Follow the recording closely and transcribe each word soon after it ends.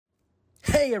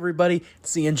Hey everybody,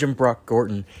 it's the Engine Brock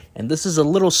Gordon, and this is a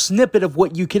little snippet of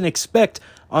what you can expect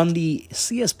on the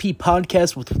CSP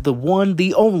podcast with the one,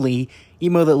 the only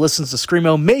emo that listens to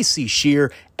Screamo, Maisie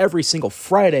Czirr, every single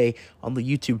Friday on the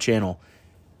YouTube channel.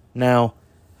 Now,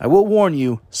 I will warn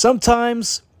you,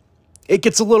 sometimes it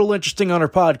gets a little interesting on her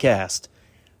podcast,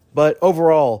 but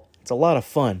overall, it's a lot of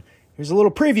fun. Here's a little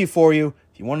preview for you.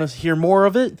 If you want to hear more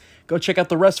of it, go check out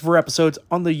the rest of her episodes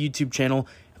on the YouTube channel,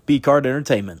 B-Card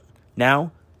Entertainment.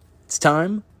 Now, it's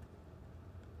time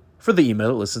for the email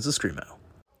that listens to Screamo.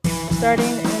 Starting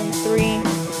in 3,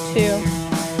 2,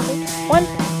 1.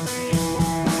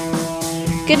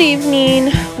 Good evening,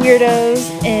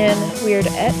 weirdos and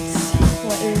weirdettes.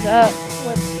 What is up?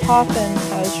 What's poppin'?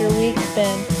 How's your week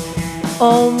been?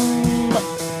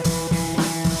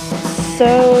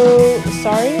 So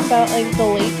sorry about the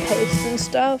late posts and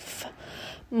stuff.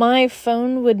 My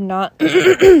phone would not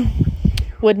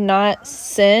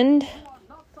send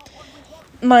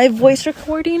my voice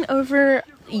recording over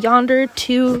yonder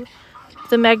to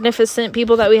the magnificent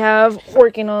people that we have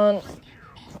working on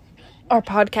our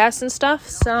podcast and stuff.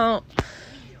 So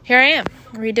here I am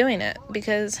redoing it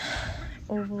because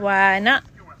why not?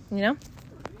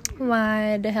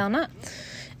 Why the hell not?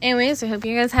 Anyways, I hope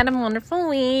you guys had a wonderful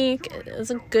week. It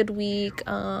was a good week.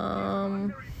 Yeah.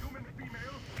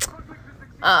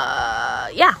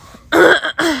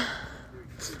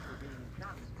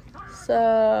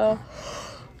 So,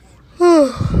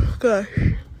 gosh,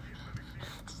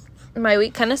 my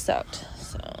week kind of sucked.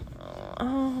 So,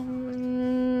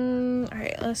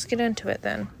 alright, let's get into it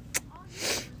then.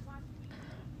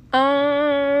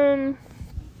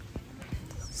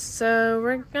 So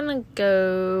we're gonna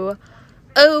go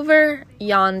over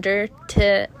yonder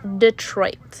to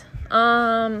Detroit.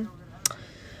 So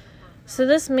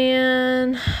this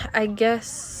man, I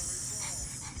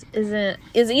guess,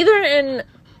 is either in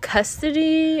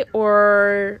custody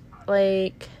or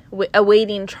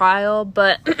awaiting trial,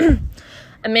 but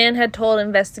a man had told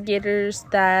investigators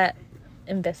that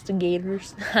he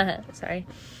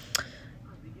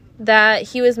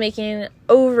was making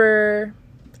over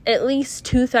at least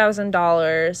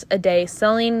 $2,000 a day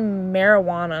selling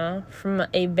marijuana from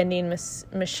a vending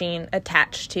machine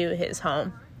attached to his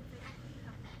home.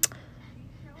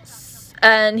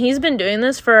 And he's been doing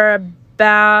this for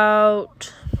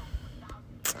about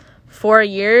 4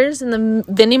 years, and the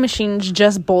vending machine's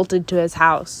just bolted to his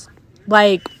house.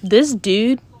 This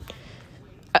dude,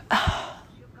 I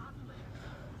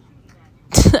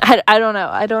don't know.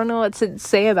 I don't know what to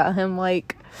say about him.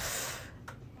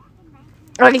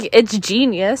 It's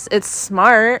genius. It's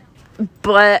smart,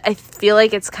 but I feel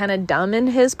like it's kind of dumb in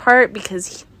his part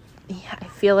because I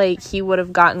feel like he would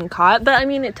have gotten caught. But,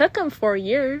 it took him 4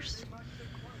 years.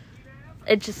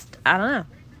 It just, I don't know.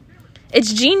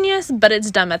 It's genius, but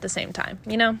it's dumb at the same time,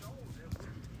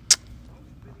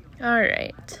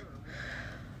 Alright.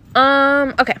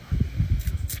 Okay.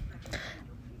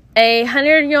 A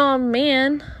 100-year-old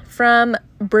man from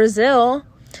Brazil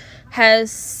has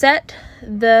set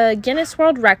the Guinness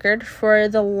World Record for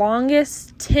the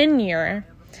longest tenure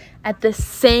at the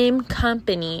same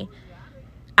company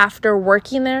after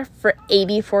working there for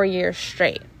 84 years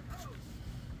straight.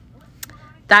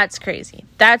 That's crazy.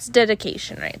 That's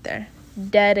dedication right there.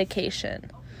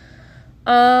 Dedication.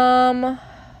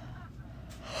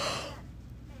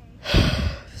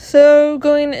 So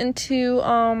going into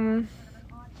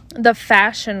the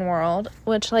fashion world,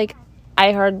 which I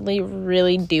hardly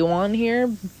really do on here,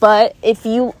 but if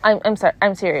you I'm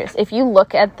serious. If you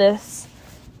look at this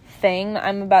thing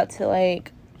I'm about to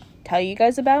tell you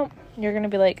guys about, you're going to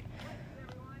be like,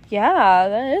 yeah,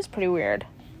 that is pretty weird.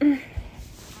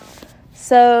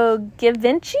 So,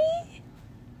 Givenchy?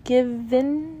 I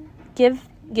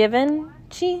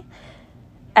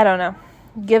don't know.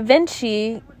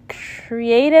 Givenchy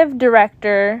creative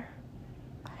director,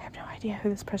 I have no idea who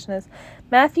this person is,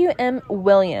 Matthew M.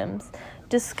 Williams,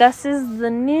 discusses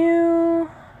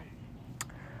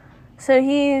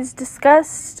he's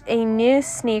discussed a new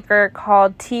sneaker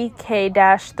called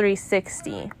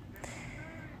TK-360.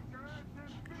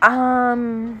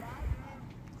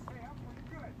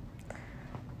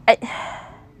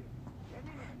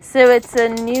 So it's a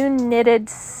new knitted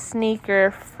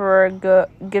sneaker for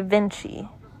Givenchy.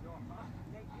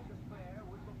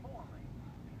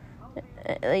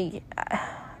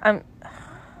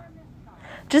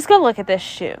 Just go look at this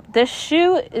shoe. This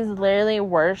shoe is literally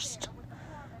worse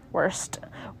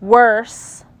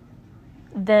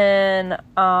than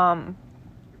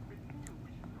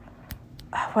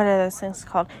what are those things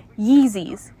called?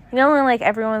 Yeezys. When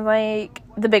everyone's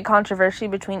the big controversy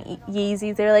between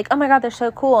Yeezys. They were like, oh my god, they're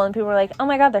so cool. And people were like, oh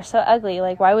my god, they're so ugly.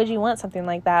 Like, why would you want something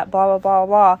like that? Blah, blah, blah,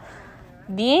 blah.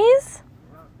 These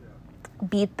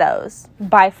beat those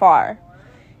by far.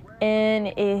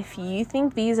 And if you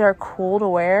think these are cool to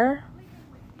wear,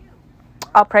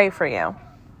 I'll pray for you.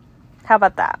 How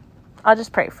about that? I'll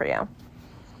just pray for you.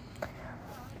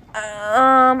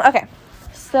 Okay.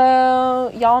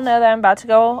 So, y'all know that I'm about to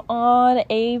go on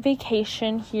a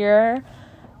vacation here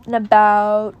in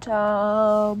about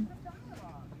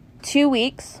 2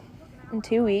 weeks. In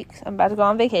 2 weeks, I'm about to go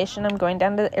on vacation. I'm going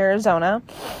down to Arizona.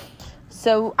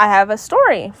 So, I have a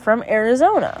story from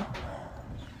Arizona.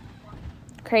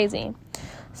 Crazy.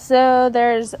 So,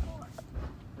 there's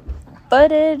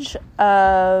footage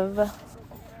of...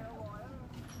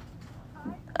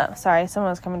 Oh, sorry. Someone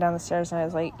was coming down the stairs and I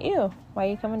was like, ew, why are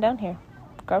you coming down here?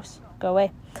 Gross. Go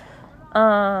away.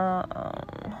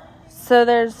 So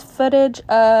there's footage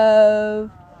of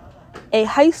a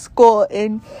high school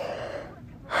in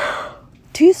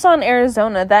Tucson,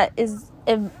 Arizona that is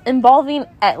involving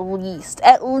at least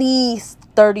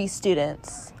 30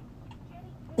 students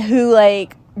who,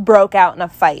 like, broke out in a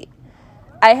fight.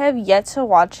 I have yet to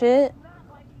watch it.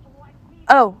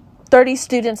 Oh, 30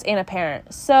 students and a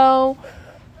parent. So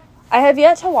I have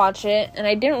yet to watch it, and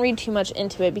I didn't read too much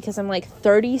into it because I'm like,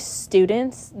 30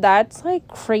 students? That's, like,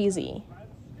 crazy.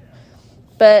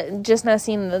 But just not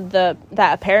seeing that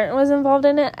a parent was involved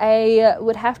in it, I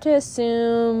would have to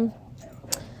assume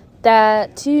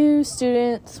that 2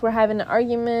 students were having an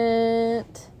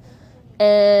argument,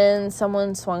 and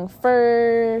someone swung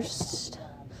first,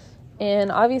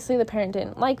 and obviously the parent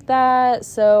didn't like that,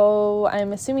 so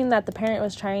I'm assuming that the parent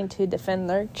was trying to defend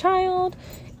their child,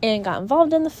 and got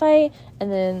involved in the fight,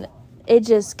 and then it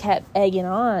just kept egging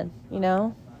on, you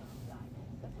know?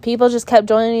 People just kept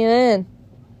joining in.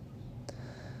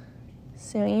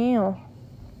 So, yeah.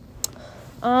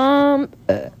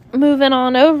 Moving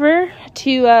on over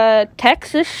to,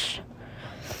 Texas.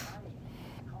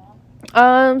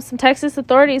 Some Texas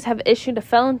authorities have issued a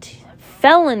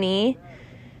felony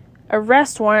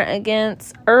arrest warrant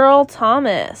against Earl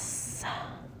Thomas.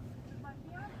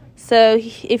 So,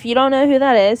 if you don't know who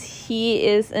that is, he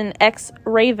is an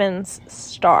ex-Ravens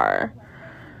star.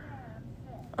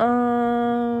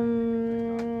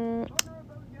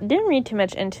 Didn't read too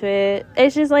much into it.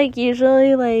 It's just, like,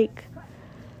 usually, like,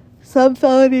 some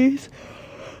felonies,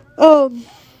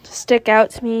 stick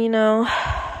out to me, you know.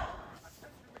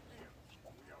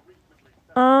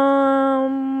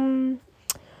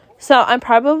 So, I'm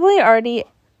probably already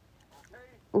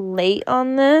late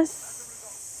on this.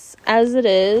 As it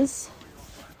is,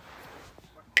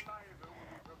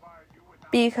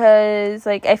 because,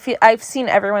 like, I've seen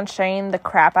everyone sharing the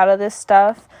crap out of this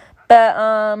stuff,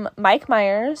 but, Mike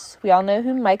Myers, we all know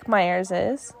who Mike Myers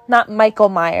is, not Michael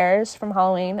Myers from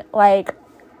Halloween, like,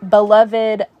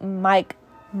 beloved Mike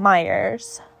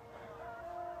Myers,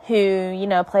 who, you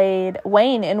know, played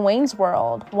Wayne in Wayne's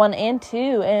World 1 and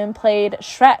 2, and played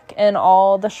Shrek in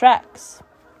all the Shreks.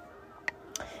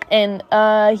 And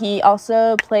he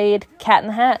also played Cat in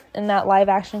the Hat in that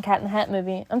live-action Cat in the Hat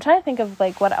movie. I'm trying to think of,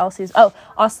 like, what else he's... Oh,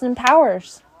 Austin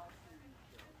Powers.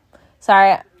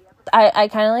 Sorry, I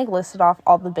kind of, like, listed off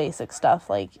all the basic stuff,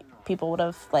 like, people would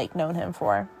have, like, known him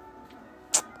for.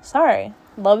 Sorry.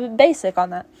 A little bit basic on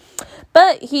that.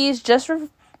 But he's just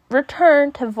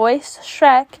returned to voice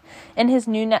Shrek in his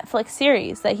new Netflix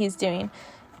series that he's doing.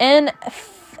 And...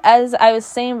 as I was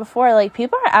saying before, like,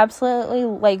 people are absolutely,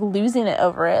 like, losing it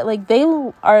over it. Like, they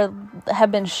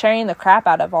have been sharing the crap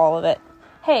out of all of it.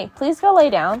 Hey, please go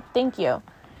lay down. Thank you.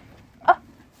 Oh,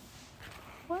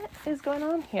 what is going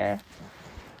on here?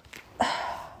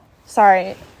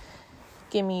 Sorry.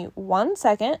 Give me 1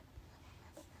 second.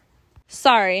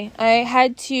 Sorry. I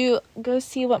had to go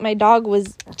see what my dog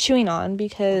was chewing on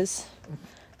because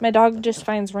my dog just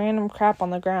finds random crap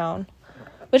on the ground,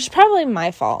 which is probably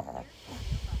my fault.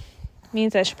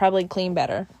 Means I should probably clean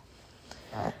better.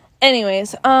 Anyways,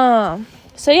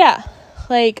 so yeah,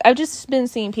 like, I've just been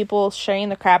seeing people sharing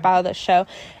the crap out of the show,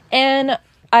 and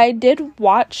I did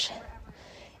watch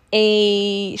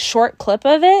a short clip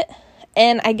of it,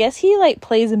 and I guess he, like,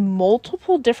 plays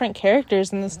multiple different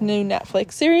characters in this new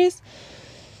Netflix series,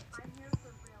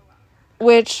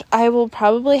 which I will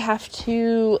probably have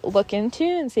to look into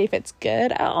and see if it's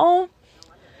good at all.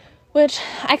 Which,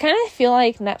 I kind of feel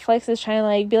like Netflix is trying to,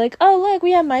 like, be like, oh, look,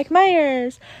 we have Mike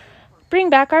Myers. Bring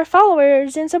back our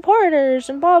followers and supporters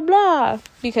and blah, blah.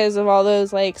 Because of all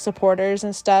those, like, supporters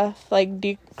and stuff. Like,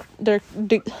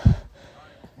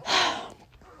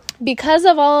 because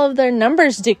of all of their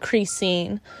numbers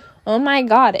decreasing. Oh, my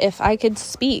God, if I could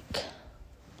speak.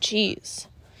 Jeez.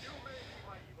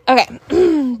 Okay.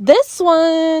 This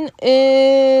one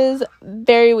is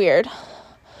very weird.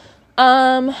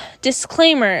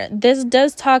 Disclaimer, this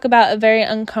does talk about a very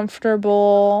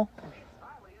uncomfortable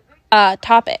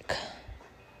topic,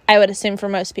 I would assume, for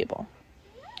most people.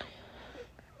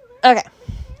 Okay,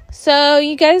 so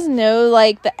you guys know,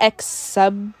 like, the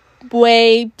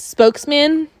ex-Subway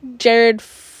spokesman, Jared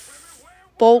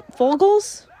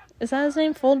Fogels? Is that his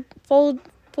name?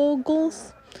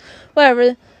 Fogels?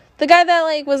 Whatever. The guy that,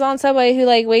 like, was on Subway who,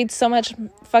 like, weighed so much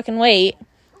fucking weight.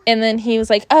 And then he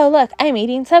was like, oh, look, I'm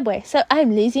eating Subway, so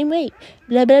I'm losing weight.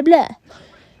 Blah, blah, blah.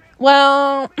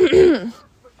 Well,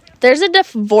 there's a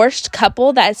divorced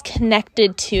couple that is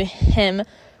connected to him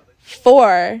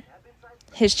for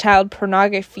his child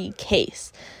pornography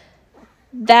case.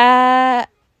 That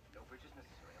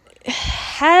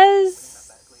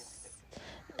has,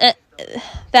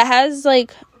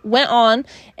 like, went on,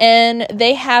 and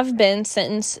they have been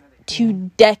sentenced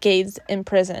to decades in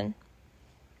prison.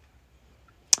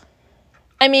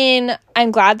 I mean, I'm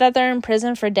glad that they're in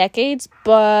prison for decades,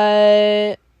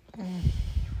 but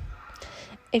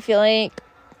I feel like,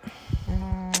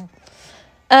 no,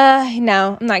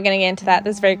 I'm not going to get into that.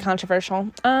 That's very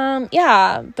controversial.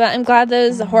 Yeah, but I'm glad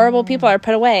those horrible people are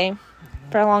put away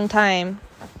for a long time.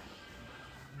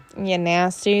 You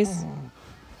nasties.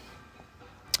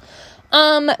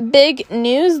 Big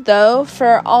news, though,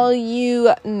 for all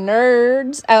you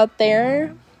nerds out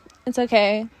there. It's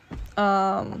okay.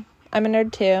 I'm a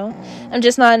nerd too. I'm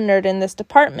just not a nerd in this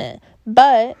department.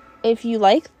 But if you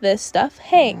like this stuff,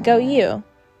 hey, go you.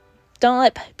 Don't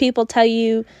let people tell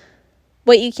you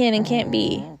what you can and can't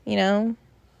be, you know?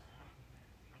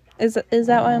 Is that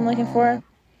what I'm looking for?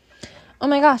 Oh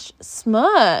my gosh,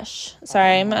 Smush.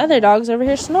 Sorry, my other dog's over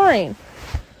here snoring.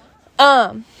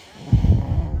 Well,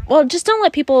 just don't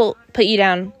let people put you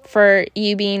down for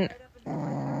you being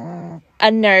a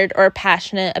nerd or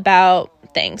passionate about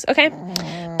things, okay?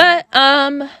 But,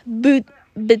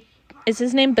 is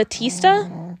his name Batista?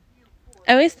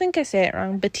 I always think I say it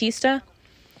wrong. Batista.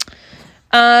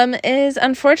 Is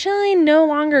unfortunately no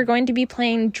longer going to be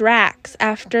playing Drax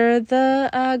after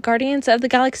the, Guardians of the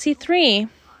Galaxy 3.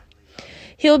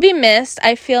 He'll be missed.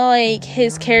 I feel like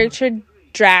his character,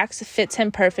 Drax, fits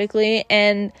him perfectly,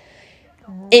 and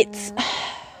I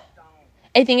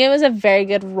think it was a very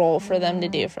good role for them to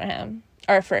do for him.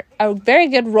 Or for a very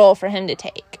good role for him to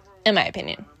take, in my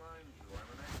opinion.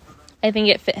 I think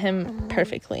it fit him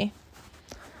perfectly.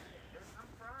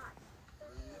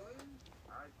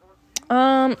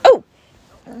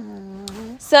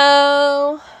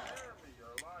 So,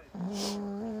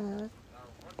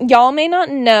 y'all may not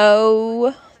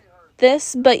know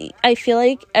this, but I feel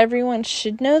like everyone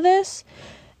should know this.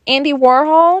 Andy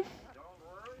Warhol,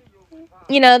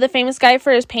 you know, the famous guy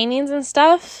for his paintings and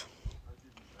stuff.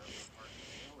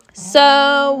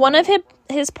 So, one of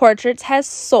his portraits has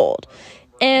sold.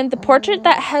 And the portrait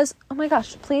that has... Oh my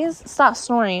gosh, please stop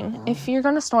snoring. If you're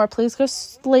going to snore, please go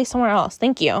lay somewhere else.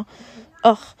 Thank you.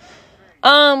 Ugh.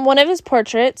 One of his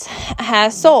portraits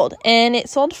has sold. And it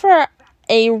sold for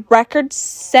a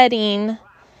record-setting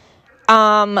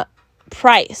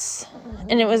price.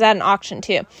 And it was at an auction,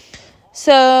 too.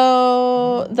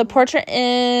 So, the portrait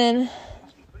in,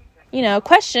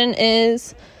 question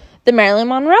is the Marilyn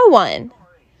Monroe one.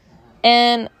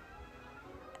 And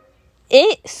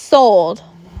it sold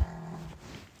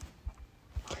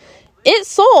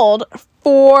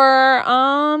for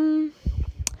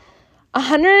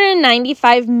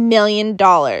 $195 million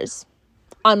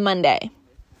on Monday.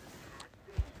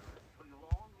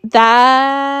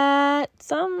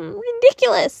 That's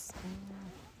ridiculous.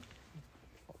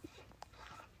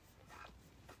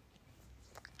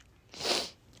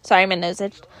 Sorry, my nose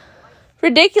itched.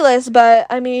 Ridiculous, but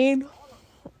I mean,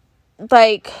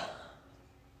 like,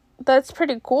 that's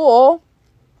pretty cool.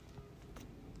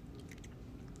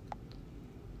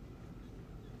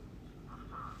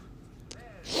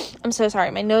 I'm so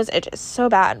sorry. My nose itches so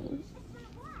bad.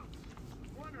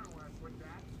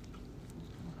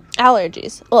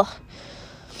 Allergies. Ugh.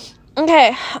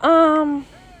 Okay.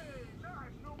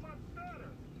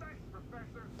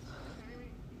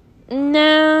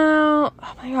 No.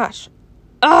 Oh my gosh.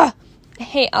 Ugh. I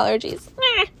hate allergies.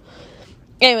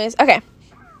 Anyways, okay.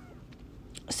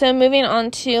 So moving on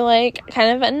to, like,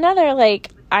 kind of another,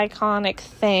 like, iconic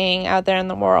thing out there in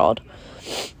the world.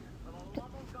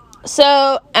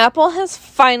 So, Apple has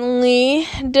finally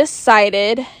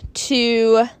decided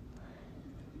to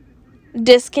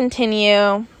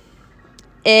discontinue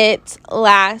its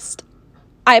last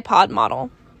iPod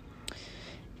model.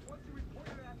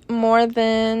 More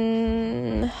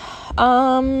than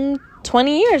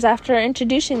 20 years after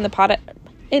introducing the product.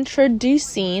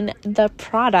 introducing the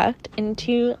product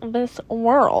into this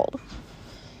world.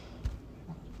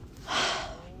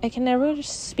 I can never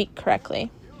speak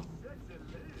correctly.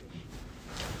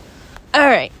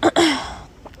 Alright.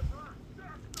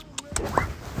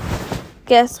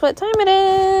 Guess what time it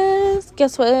is?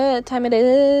 Guess what time it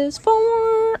is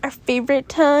for our favorite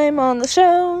time on the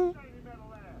show?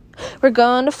 We're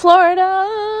going to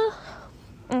Florida.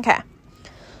 Okay.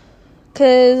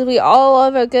 Because we all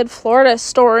love a good Florida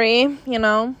story, you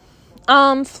know.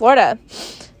 Florida.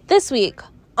 This week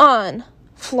on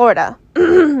Florida.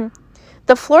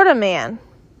 The Florida man.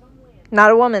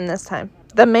 Not a woman this time.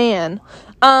 The man.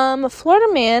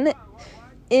 Florida man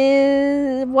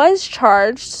was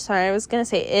charged. Sorry, I was going to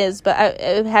say is, but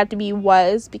it had to be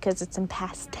was because it's in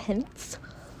past tense.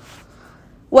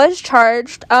 Was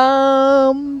charged,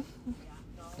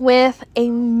 with a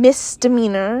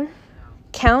misdemeanor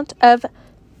count of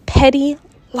petty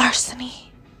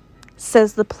larceny,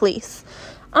 says the police.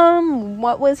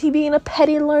 What was he being a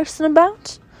petty larcen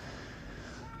about?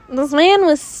 This man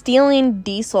was stealing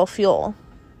diesel fuel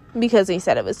because he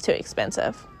said it was too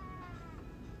expensive.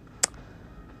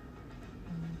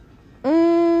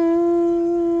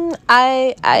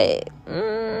 I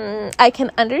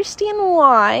can understand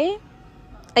why.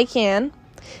 I can.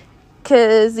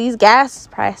 Because these gas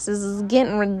prices is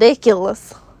getting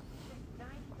ridiculous.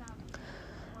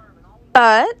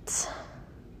 But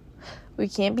we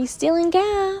can't be stealing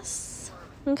gas.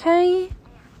 Okay?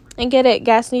 I get it.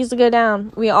 Gas needs to go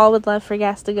down. We all would love for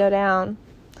gas to go down.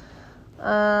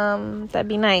 That'd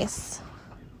be nice.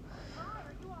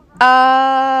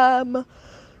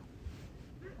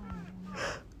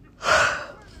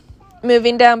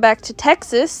 Moving down back to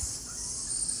Texas.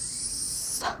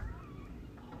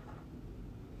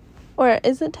 Or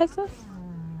is it Texas?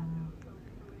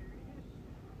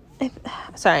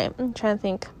 Sorry, I'm trying to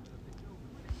think.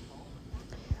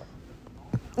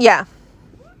 Yeah.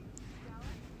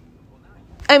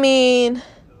 I mean,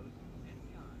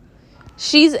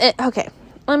 she's in, okay.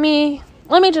 Let me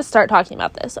just start talking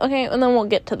about this, okay? And then we'll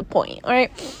get to the point, all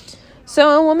right?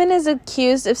 So a woman is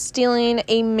accused of stealing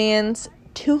a man's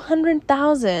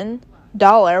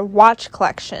 $200,000 watch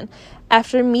collection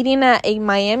after meeting at a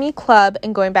Miami club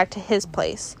and going back to his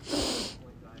place.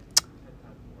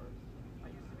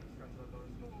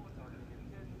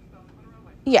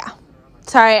 Yeah.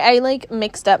 Sorry, I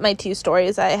mixed up my two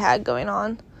stories I had going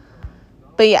on.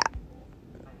 But yeah.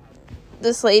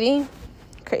 This lady,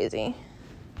 crazy.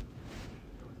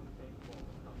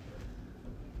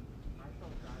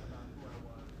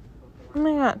 Oh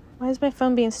my god, why is my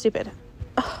phone being stupid?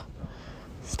 Ugh.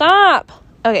 Stop!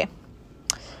 Okay.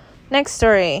 Next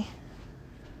story.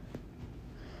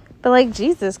 But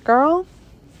Jesus, girl.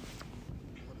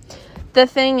 The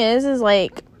thing is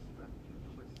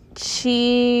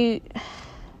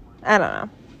I don't know.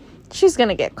 She's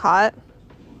gonna get caught.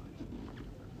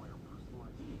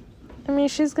 I mean,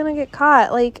 she's gonna get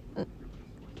caught.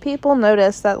 People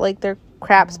notice that, their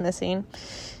crap's missing.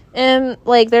 And,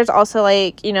 there's also,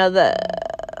 the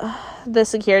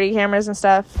security cameras and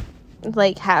stuff,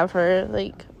 have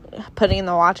her, putting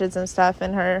the watches and stuff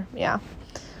in her, yeah.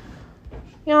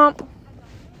 Yup.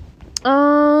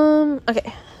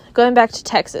 Okay. Going back to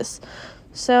Texas.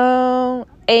 So,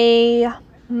 a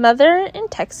mother in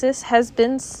Texas has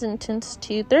been sentenced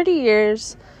to 30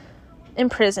 years in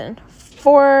prison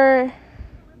for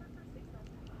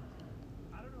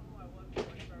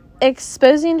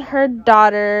exposing her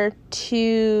daughter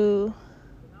to...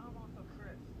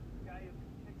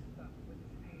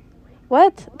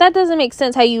 What? That doesn't make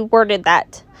sense how you worded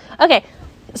that. Okay,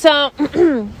 so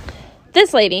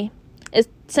this lady is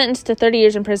sentenced to 30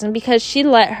 years in prison because she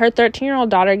let her 13-year-old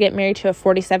daughter get married to a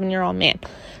 47-year-old man.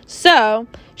 So,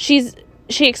 she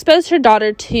exposed her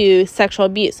daughter to sexual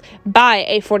abuse by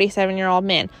a 47-year-old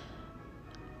man.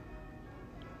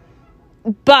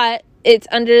 But it's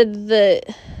under the...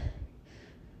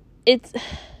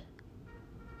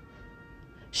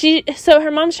 So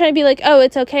her mom's trying to be like, oh,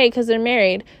 it's okay because they're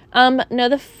married.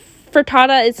 No, for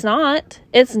Tata, it's not.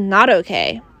 It's not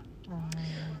okay.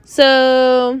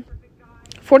 So,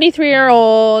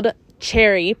 43-year-old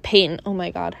Cherry Payton. Oh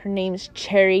my god, her name's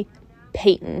Cherry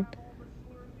Payton.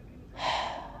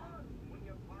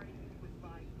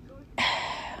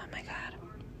 Oh my god.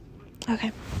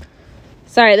 Okay.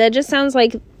 Sorry, that just sounds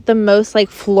like the most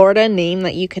Florida name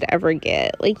that you could ever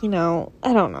get. I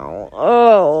don't know.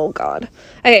 Oh god.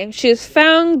 Okay, she was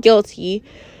found guilty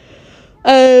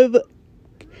of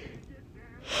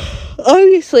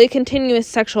obviously continuous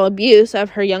sexual abuse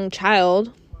of her young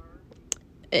child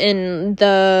in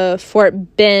the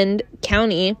Fort Bend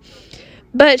County,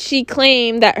 But she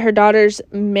claimed that her daughter's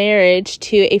marriage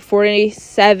to a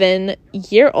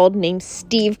 47-year-old named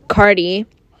Steve Carty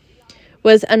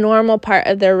was a normal part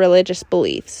of their religious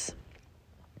beliefs.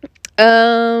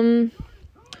 But,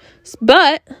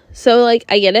 so, like,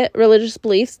 I get it, religious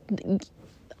beliefs.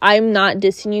 I'm not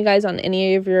dissing you guys on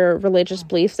any of your religious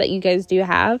beliefs that you guys do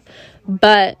have,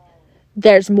 but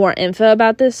there's more info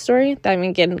about this story that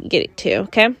I'm going to get to,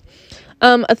 okay?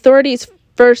 Authorities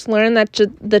first learned that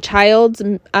the child's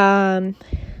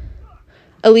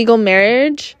illegal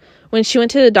marriage when she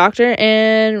went to the doctor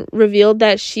and revealed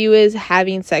that she was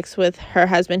having sex with her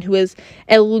husband, who was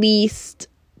at least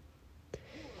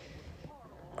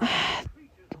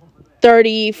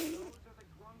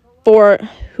 34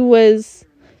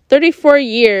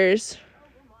 years.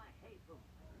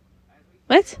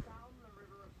 What?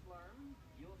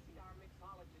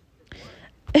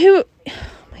 Oh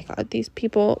my god, these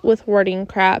people with wording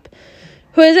crap.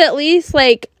 Who is at least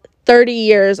like 30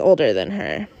 years older than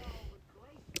her.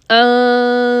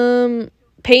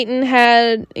 Peyton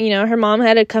had, her mom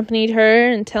had accompanied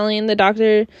her and telling the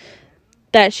doctor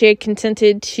that she had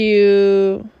consented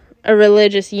to a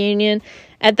religious union.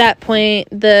 At that point,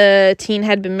 the teen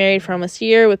had been married for almost a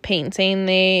year, with Peyton saying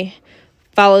they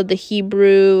followed the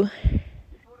Hebrew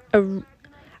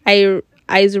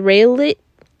Israelites'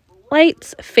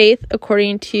 faith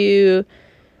according to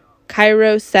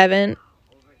Cairo 7.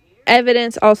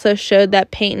 Evidence also showed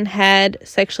that Peyton had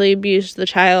sexually abused the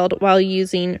child while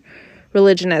using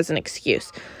religion as an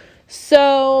excuse.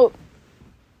 So,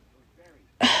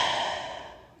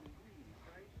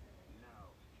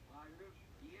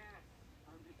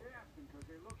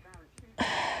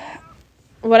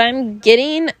 what I'm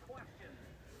getting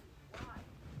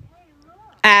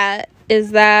at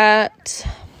is that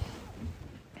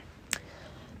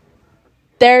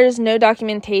there's no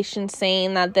documentation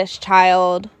saying that this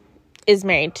child is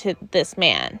married to this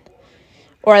man,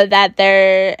 or that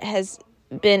there has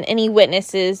been any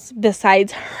witnesses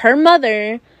besides her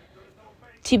mother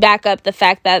to back up the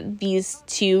fact that these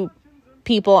two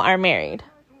people are married.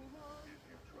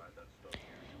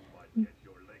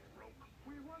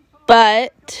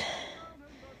 But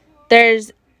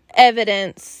there's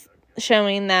evidence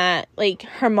showing that, like,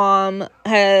 her mom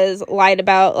has lied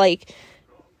about, like,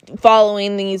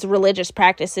 following these religious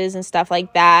practices and stuff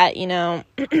like that,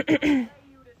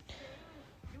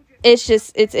 It's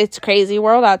just, it's crazy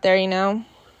world out there,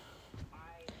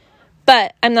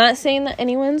 But I'm not saying that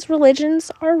anyone's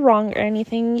religions are wrong or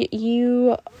anything.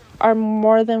 You are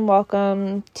more than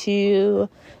welcome to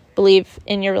believe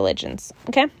in your religions,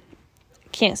 okay?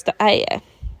 Can't stop. I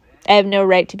have no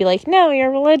right to be like, no,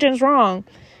 your religion's wrong.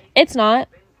 It's not.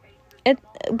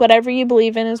 Whatever you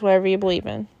believe in is whatever you believe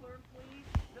in.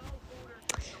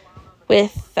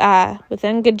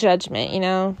 Within good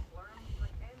judgment,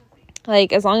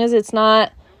 Like, as long as it's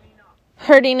not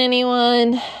hurting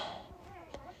anyone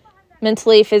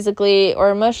mentally, physically,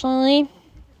 or emotionally,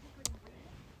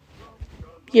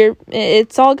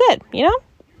 it's all good,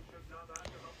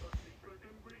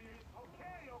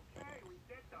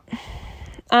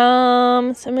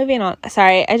 So moving on.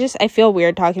 Sorry, I feel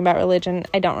weird talking about religion.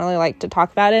 I don't really like to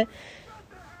talk about it.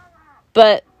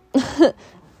 But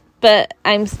but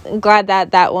I'm glad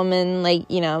that woman, like,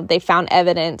 they found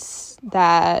evidence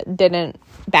that didn't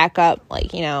back up,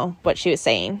 like, what she was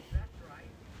saying.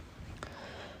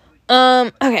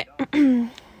 Okay.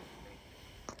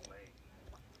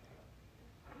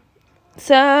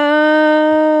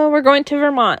 So, we're going to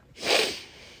Vermont.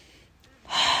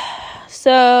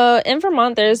 So, in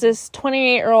Vermont, there's this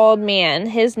 28-year-old man.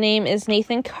 His name is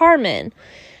Nathan Carman.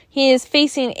 He is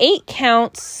facing 8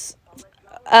 counts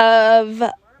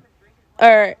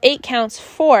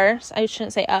for, I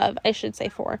shouldn't say of, I should say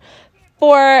for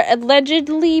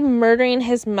allegedly murdering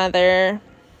his mother.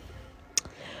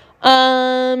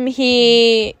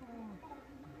 He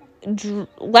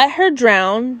let her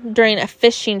drown during a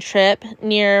fishing trip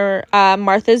near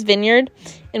Martha's Vineyard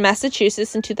in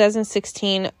Massachusetts in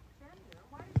 2016.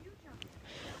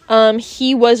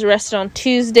 He was arrested on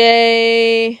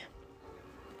Tuesday.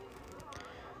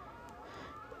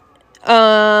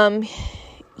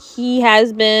 He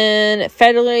has been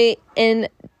federally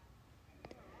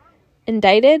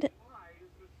indicted,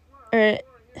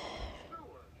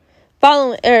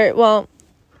 following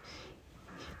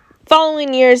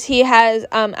years, he has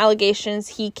allegations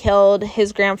he killed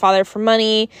his grandfather for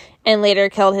money and later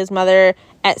killed his mother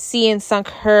at sea and sunk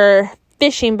her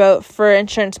fishing boat for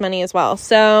insurance money as well.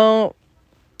 So,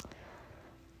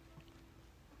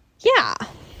 yeah.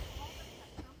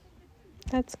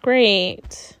 That's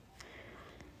great.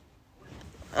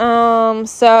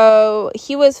 So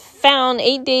he was found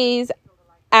 8 days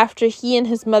after he and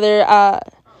his mother,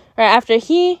 after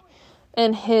he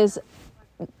and his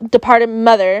departed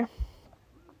mother,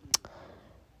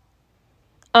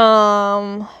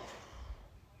 on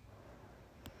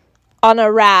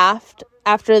a raft,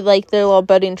 after, like, their little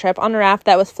boating trip, on a raft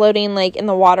that was floating, like, in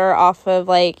the water off of,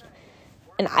 like,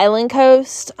 an island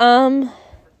coast.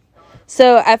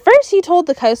 So at first he told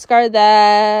the Coast Guard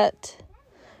that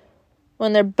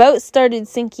when their boat started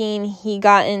sinking, he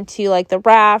got into, like, the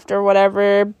raft or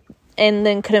whatever, and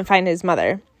then couldn't find his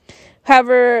mother.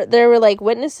 However, there were, like,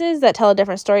 witnesses that tell a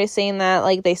different story, saying that,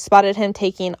 like, they spotted him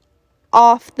taking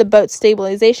off the boat's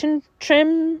stabilization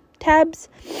trim tabs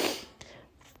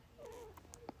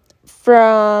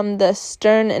from the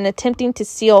stern and attempting to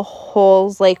seal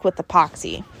holes, like, with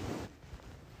epoxy.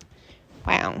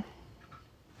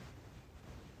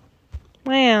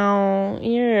 Wow,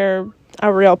 you're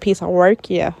a real piece of work,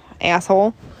 you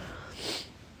asshole.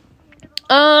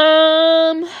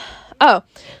 Oh,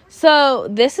 so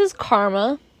this is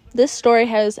karma. This story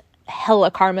has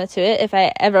hella karma to it, if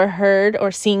I ever heard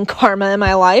or seen karma in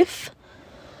my life.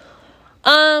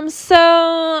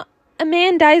 So a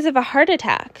man dies of a heart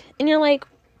attack, and you're like,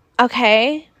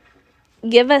 okay,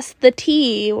 give us the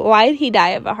tea. Why did he die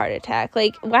of a heart attack?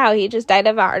 Like, wow, he just died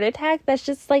of a heart attack? That's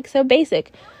just, like, so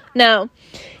basic. No,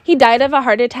 he died of a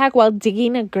heart attack while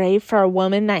digging a grave for a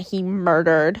woman that he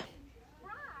murdered.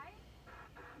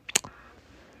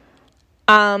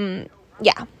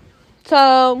 Yeah.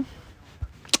 So,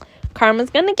 karma's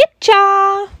gonna get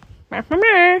ya.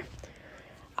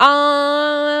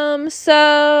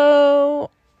 So,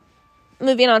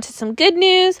 moving on to some good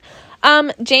news.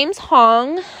 James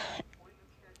Hong,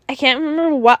 I can't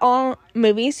remember what all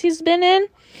movies he's been in,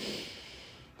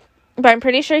 but I'm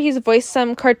pretty sure he's voiced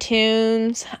some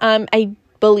cartoons. I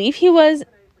believe he was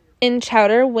in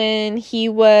Chowder when he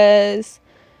was...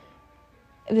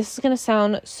 This is going to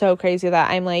sound so crazy that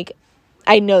I'm like,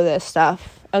 I know this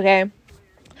stuff, okay?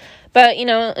 But, you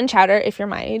know, in Chowder, if you're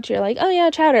my age, you're like, oh yeah,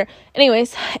 Chowder.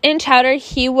 Anyways, in Chowder,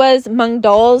 he was Mung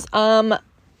Dol's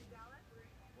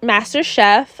Master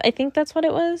Chef. I think that's what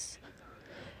it was.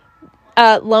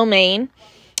 Lo Mein.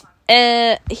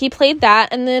 He played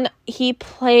that, and then he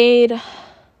played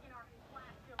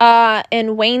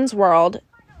in Wayne's World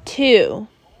 2.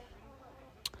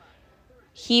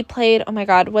 He played, oh my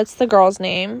god, what's the girl's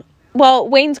name? Well,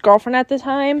 Wayne's girlfriend at the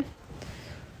time.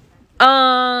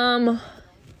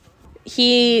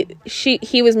 He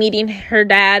was meeting her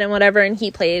dad and whatever, and he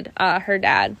played her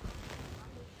dad.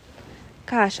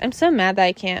 Gosh, I'm so mad that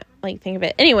I can't, like, think of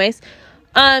it. Anyways,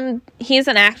 he's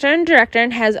an actor and director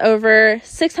and has over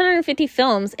 650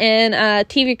 films and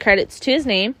TV credits to his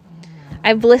name.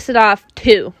 I've listed off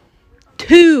two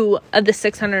of the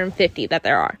 650 that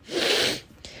there are.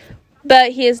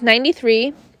 But he is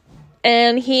 93,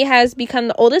 and he has become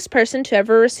the oldest person to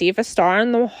ever receive a star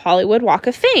on the Hollywood Walk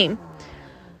of Fame.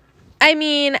 I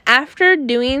mean, after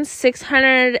doing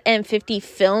 650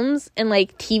 films and,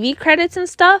 like, TV credits and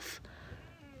stuff,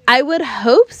 I would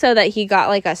hope so that he got,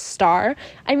 like, a star.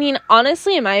 I mean,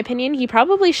 honestly, in my opinion, he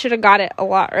probably should have got it a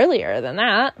lot earlier than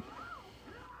that.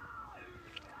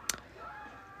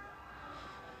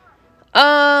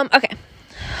 Okay.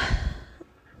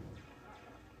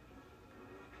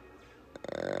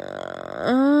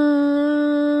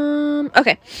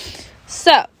 Okay.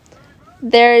 So,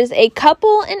 there's a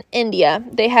couple in India.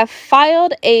 They have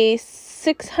filed a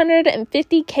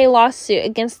 $650K lawsuit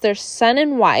against their son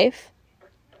and wife.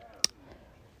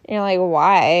 And you're like,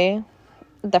 why?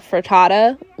 The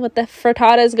frittata? What the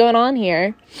frittata is going on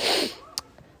here?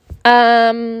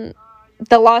 The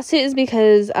lawsuit is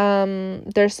because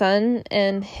their son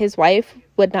and his wife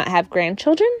would not have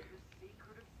grandchildren.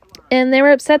 And they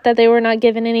were upset that they were not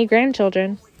given any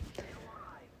grandchildren.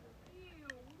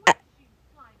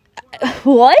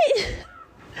 What?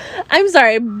 I'm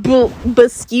sorry, but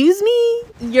excuse me?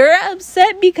 You're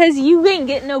upset because you ain't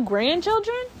getting no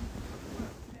grandchildren?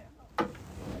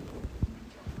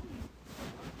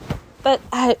 But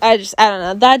I don't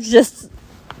know. That's just,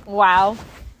 wow.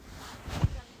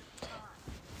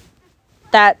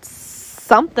 That's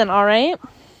something, alright?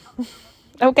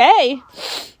 Okay.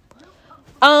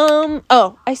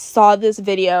 Oh, I saw this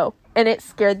video, and it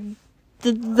scared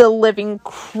the living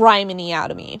criminy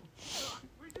out of me.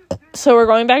 So we're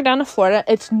going back down to Florida.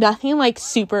 It's nothing like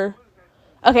super...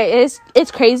 Okay,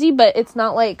 it's crazy, but it's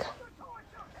not like...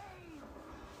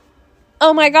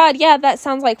 Oh my god, yeah, that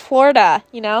sounds like Florida,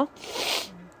 you know?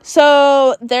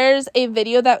 So there's a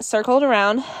video that circled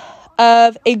around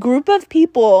of a group of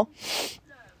people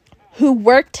who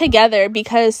worked together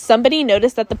because somebody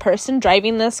noticed that the person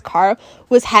driving this car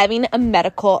was having a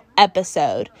medical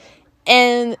episode.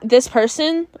 And this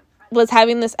person was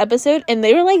having this episode, and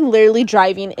they were, like, literally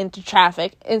driving into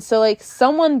traffic. And so, like,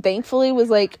 someone thankfully was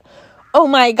like, oh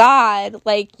my God,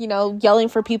 like, you know, yelling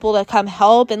for people to come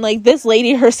help. And, like, this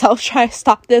lady herself tried to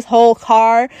stop this whole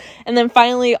car. And then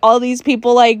finally all these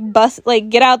people, like,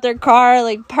 get out their car,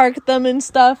 like, park them and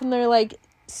stuff. And they're like,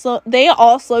 so they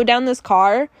all slowed down this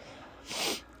car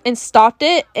and stopped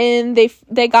it. And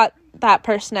they got that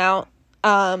person out,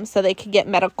 so they could get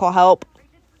medical help.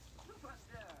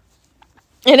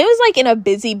 And it was, like, in a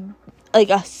busy,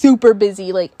 like, a super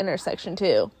busy, like, intersection,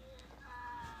 too.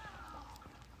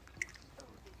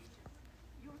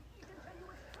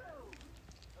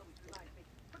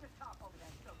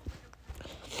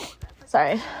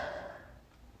 Sorry.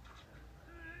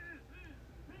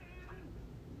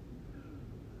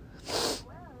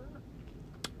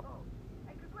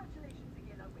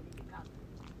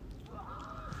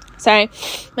 Sorry.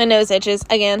 My nose itches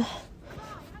again.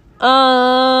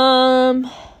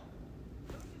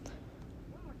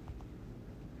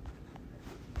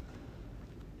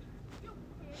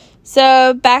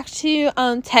 So back to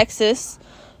Texas.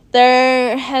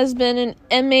 There has been an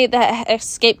inmate that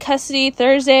escaped custody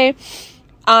Thursday.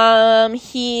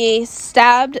 He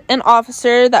stabbed an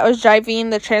officer that was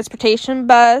driving the transportation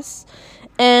bus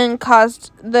and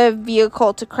caused the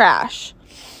vehicle to crash.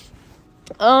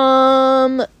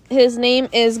 His name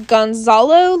is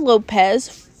Gonzalo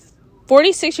Lopez,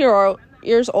 46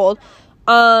 years old.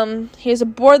 He was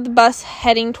aboard the bus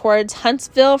heading towards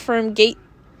Huntsville from Gateville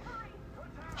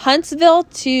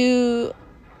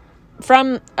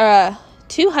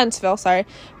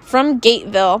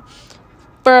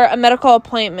for a medical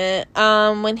appointment.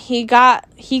 When he got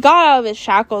out of his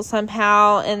shackles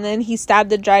somehow, and then he stabbed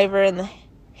the driver in the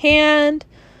hand.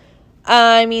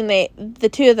 The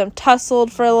two of them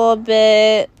tussled for a little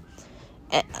bit,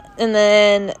 and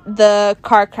then the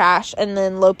car crashed, and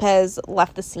then Lopez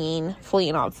left the scene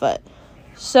fleeing on foot.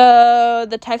 So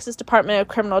the Texas Department of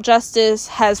Criminal Justice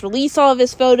has released all of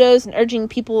his photos and urging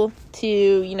people to,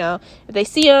 you know, if they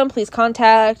see him, please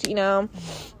contact, you know.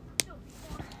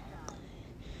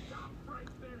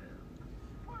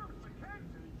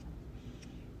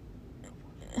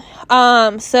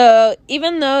 So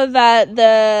even though that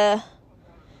the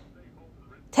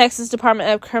Texas Department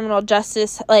of Criminal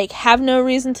Justice, like, have no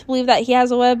reason to believe that he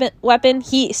has a weapon,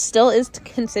 he still is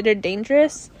considered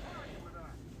dangerous.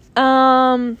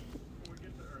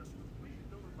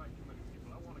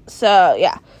 So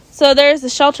yeah. So there's a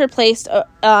shelter in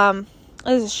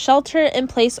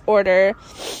place order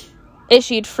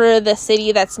issued for the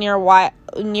city that's nearby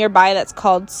that's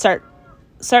called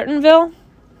Sartonville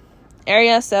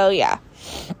area. So yeah.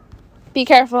 Be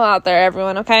careful out there,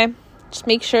 everyone, okay? Just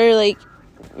make sure, like,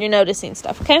 you're noticing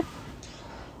stuff, okay?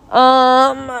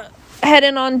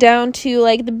 Heading on down to,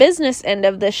 like, the business end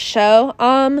of this show.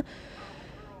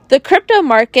 The crypto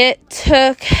market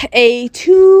took a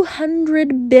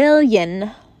 $200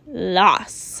 billion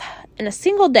loss in a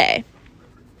single day.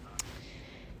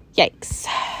 Yikes.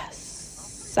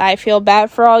 I feel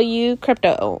bad for all you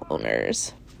crypto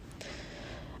owners.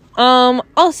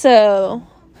 Also,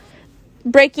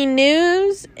 breaking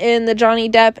news in the Johnny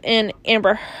Depp and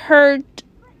Amber Heard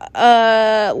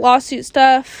lawsuit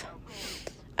stuff.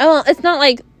 Oh, it's not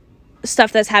like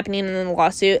stuff that's happening in the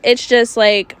lawsuit. It's just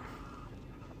like,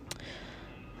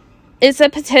 it's a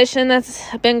petition that's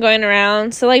been going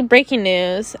around. So, like, breaking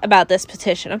news about this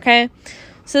petition, okay?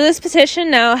 So this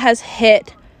petition now has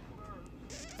hit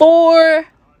 4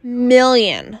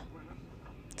 million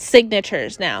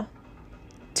signatures now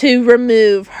to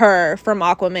remove her from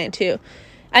Aquaman 2.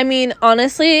 I mean,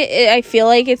 honestly, I feel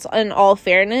like it's in all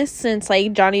fairness, since,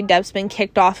 like, Johnny Depp's been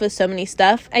kicked off of so many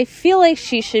stuff. I feel like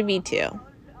she should be too.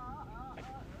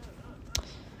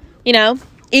 You know,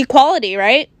 equality,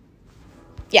 right?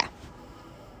 Yeah.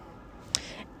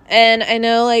 And I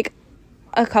know, like,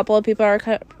 a couple of people are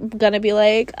gonna be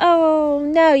like, oh,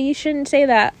 no, you shouldn't say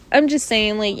that. I'm just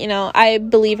saying, like, you know, I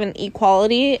believe in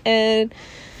equality, and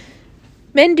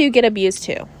men do get abused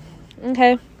too.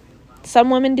 Okay? Some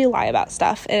women do lie about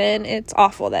stuff, and it's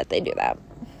awful that they do that.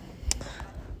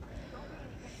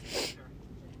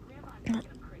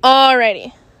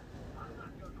 Alrighty.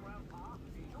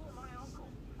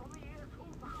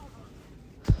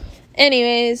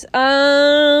 Anyways,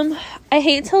 I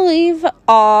hate to leave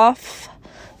off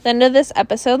the end of this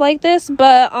episode like this,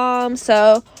 but,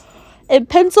 so, in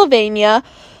Pennsylvania,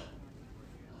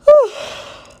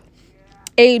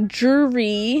 a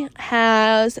jury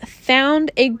has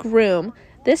found a groom.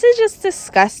 This is just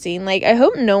disgusting. Like, I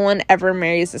hope no one ever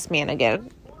marries this man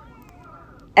again.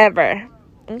 Ever.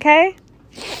 Okay?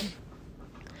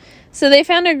 So they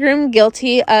found a groom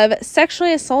guilty of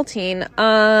sexually assaulting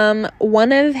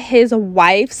one of his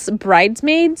wife's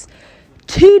bridesmaids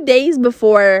 2 days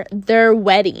before their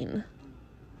wedding.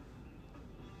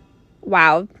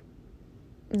 Wow.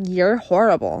 You're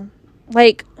horrible.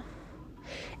 Like,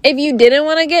 if you didn't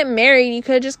want to get married, you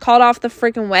could have just called off the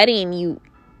freaking wedding, you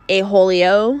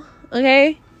a-holio.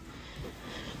 Okay?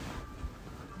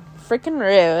 Freaking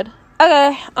rude.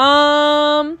 Okay.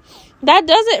 That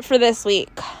does it for this week.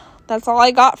 That's all I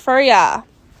got for ya.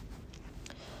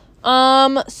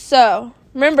 So,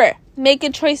 remember, make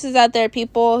good choices out there,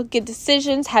 people. Good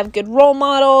decisions. Have good role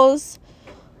models.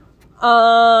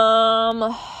 Have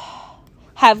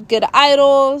good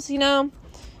idols, you know.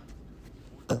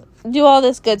 Do all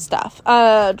this good stuff.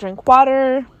 Drink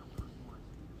water.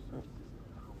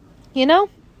 You know?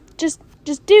 Just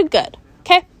do good.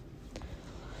 Okay?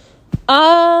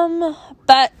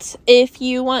 But if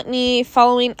you want any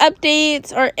following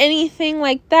updates or anything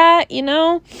like that, you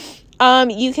know,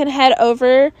 you can head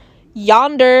over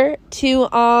yonder to,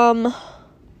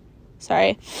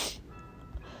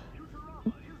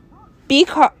 B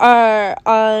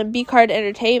Card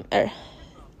Entertainment.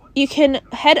 You can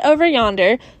head over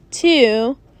yonder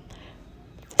to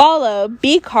follow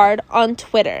B Card on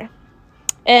Twitter.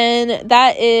 And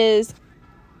that is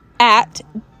at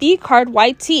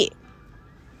BCardYT.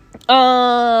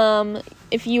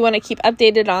 If you want to keep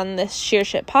updated on this Sheer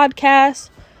Shit podcast.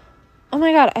 Oh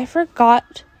my god, I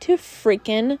forgot to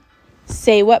freaking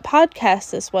say what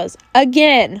podcast this was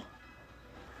again.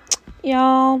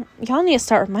 Y'all need to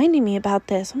start reminding me about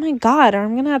this. Oh my god, or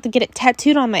I'm gonna have to get it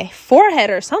tattooed on my forehead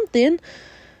or something.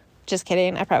 Just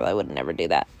kidding, I probably would never do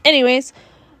that. Anyways,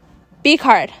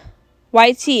 BCard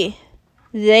YT,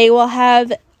 they will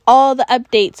have all the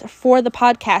updates for the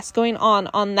podcast going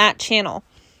on that channel.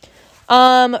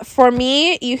 For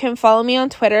me, you can follow me on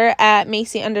Twitter at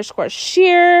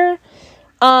Maisie_Czirr.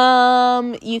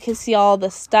 You can see all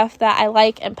the stuff that I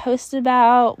like and post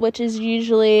about, which is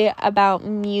usually about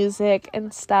music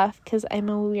and stuff, because I'm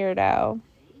a weirdo,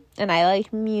 and I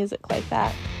like music like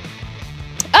that.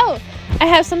 Oh, I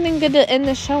have something good to end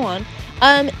the show on.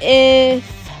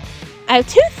 If I have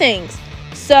 2 things.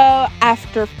 So,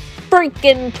 after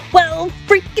freaking 12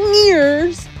 freaking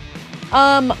years,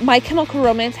 My Chemical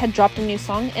Romance had dropped a new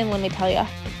song, and let me tell ya,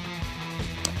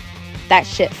 that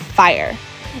shit fire.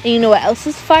 And you know what else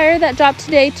is fire that dropped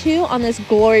today too, on this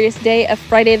glorious day of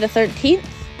Friday the 13th?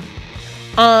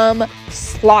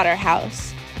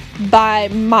 Slaughterhouse by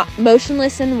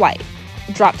Motionless in White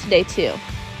dropped today too.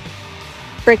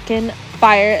 Freaking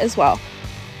fire as well.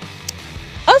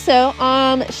 Also,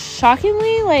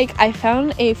 shockingly, like, I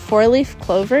found a 4-leaf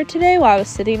clover today while I was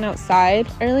sitting outside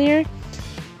earlier.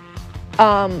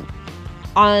 On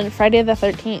Friday the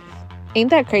 13th. Ain't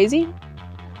that crazy?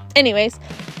 Anyways,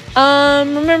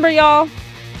 remember, y'all,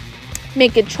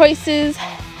 make good choices,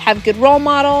 have good role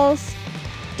models,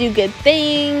 do good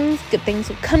things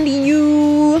will come to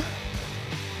you,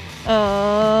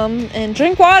 and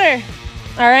drink water.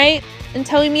 All right,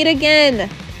 until we meet again,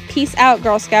 peace out,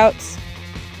 Girl Scouts.